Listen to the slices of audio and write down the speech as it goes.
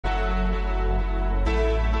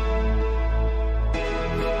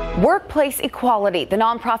Workplace equality. The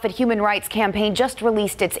nonprofit Human Rights Campaign just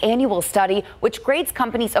released its annual study, which grades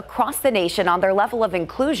companies across the nation on their level of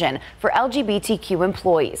inclusion for LGBTQ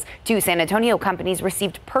employees. Two San Antonio companies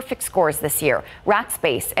received perfect scores this year: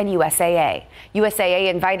 Rackspace and USAA. USAA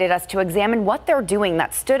invited us to examine what they're doing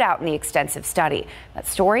that stood out in the extensive study. That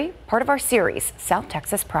story, part of our series, South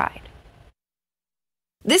Texas Pride.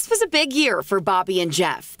 This was a big year for Bobby and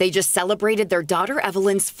Jeff. They just celebrated their daughter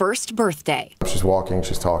Evelyn's first birthday. She's walking,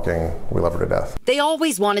 she's talking. We love her to death. They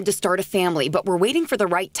always wanted to start a family, but were waiting for the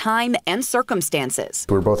right time and circumstances.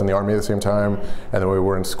 We were both in the Army at the same time, and then we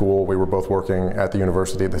were in school. We were both working at the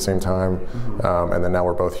university at the same time, and then now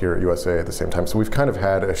we're both here at USA at the same time. So we've kind of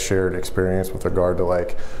had a shared experience with regard to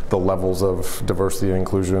like the levels of diversity and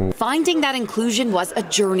inclusion. Finding that inclusion was a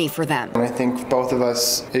journey for them. And I think both of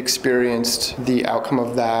us experienced the outcome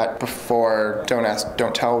of that before Don't Ask,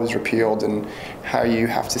 Don't Tell was repealed, and how you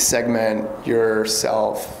have to segment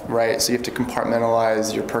yourself, right? So you have to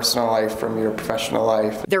compartmentalize your personal life from your professional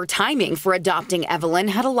life. Their timing for adopting Evelyn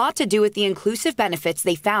had a lot to do with the inclusive benefits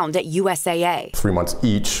they found at USAA. 3 months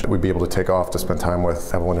each, we'd be able to take off to spend time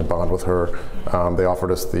with Evelyn and bond with her. They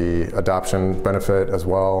offered us the adoption benefit as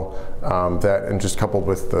well, that and just coupled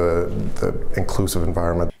with the inclusive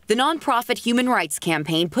environment. The nonprofit Human Rights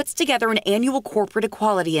Campaign puts together an annual corporate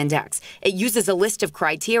equality index. It uses a list of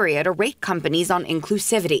criteria to rate companies on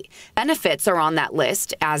inclusivity. Benefits are on that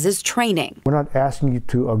list, as is training. We're not asking you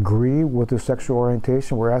to agree with your sexual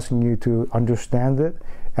orientation. We're asking you to understand it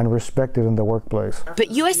and respect it in the workplace. But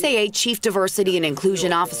USAA Chief Diversity and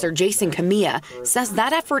Inclusion Officer Jason Camilla says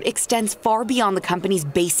that effort extends far beyond the company's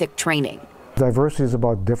basic training. Diversity is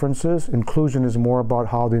about differences. Inclusion is more about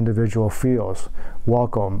how the individual feels.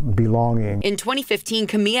 Welcome, belonging. In 2015,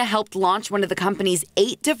 Camilla helped launch one of the company's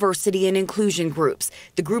 8 diversity and inclusion groups.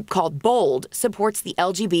 The group, called BOLD, supports the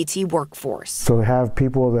LGBT workforce. So to have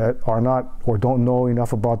people that are not or don't know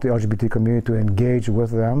enough about the LGBT community to engage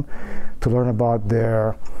with them, to learn about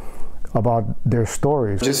their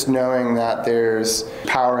stories. Just knowing that there's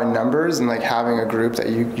power in numbers and like having a group that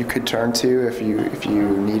you could turn to if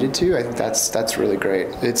you needed to, I think that's really great.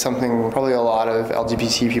 It's something probably a lot of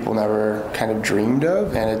LGBT people never kind of dreamed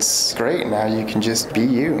of, and it's great. Now you can just be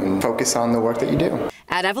you and focus on the work that you do.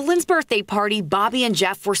 At Evelyn's birthday party, Bobby and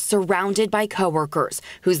Jeff were surrounded by coworkers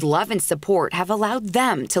whose love and support have allowed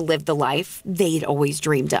them to live the life they'd always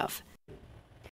dreamed of.